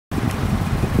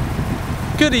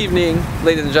Good evening,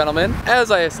 ladies and gentlemen.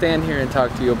 As I stand here and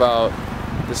talk to you about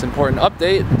this important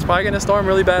update, it's probably gonna storm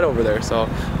really bad over there, so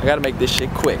I gotta make this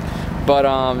shit quick. But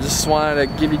just wanted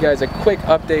to give you guys a quick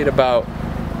update about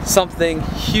something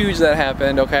huge that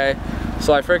happened, okay?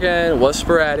 So I freaking was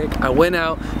sporadic. I went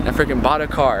out and I freaking bought a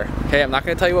car. Okay, I'm not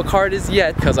gonna tell you what car it is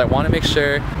yet because I want to make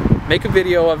sure, make a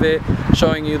video of it,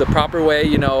 showing you the proper way,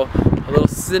 you know, a little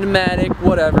cinematic,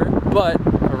 whatever. But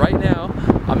for right now,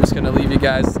 I'm just gonna leave you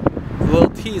guys a little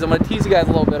tease. I'm gonna tease you guys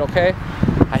a little bit, okay?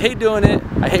 I hate doing it.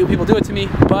 I hate when people do it to me,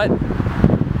 but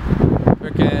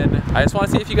freaking, I just want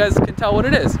to see if you guys can tell what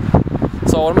it is.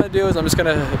 So what I'm gonna do is I'm just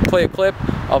gonna play a clip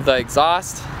of the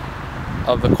exhaust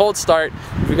of the cold start.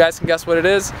 If you guys can guess what it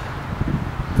is,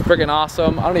 freaking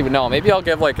awesome. I don't even know. Maybe I'll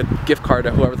give like a gift card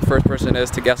to whoever the first person is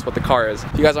to guess what the car is.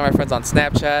 If you guys are my friends on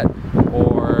Snapchat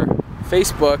or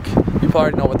Facebook, you probably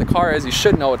already know what the car is. You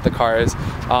should know what the car is.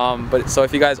 But so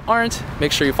if you guys aren't,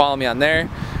 make sure you follow me on there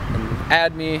and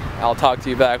add me. I'll talk to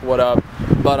you back. What up?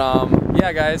 But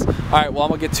yeah, guys. All right. Well, I'm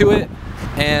gonna get to it,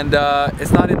 and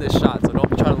it's not in this shot, so don't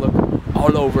be trying to look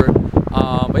all over.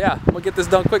 But yeah, I'm gonna get this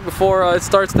done quick before it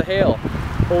starts to hail.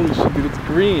 Holy shit, dude, it's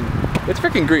green. It's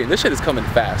freaking green. This shit is coming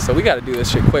fast, so we gotta do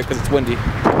this shit quick because it's windy.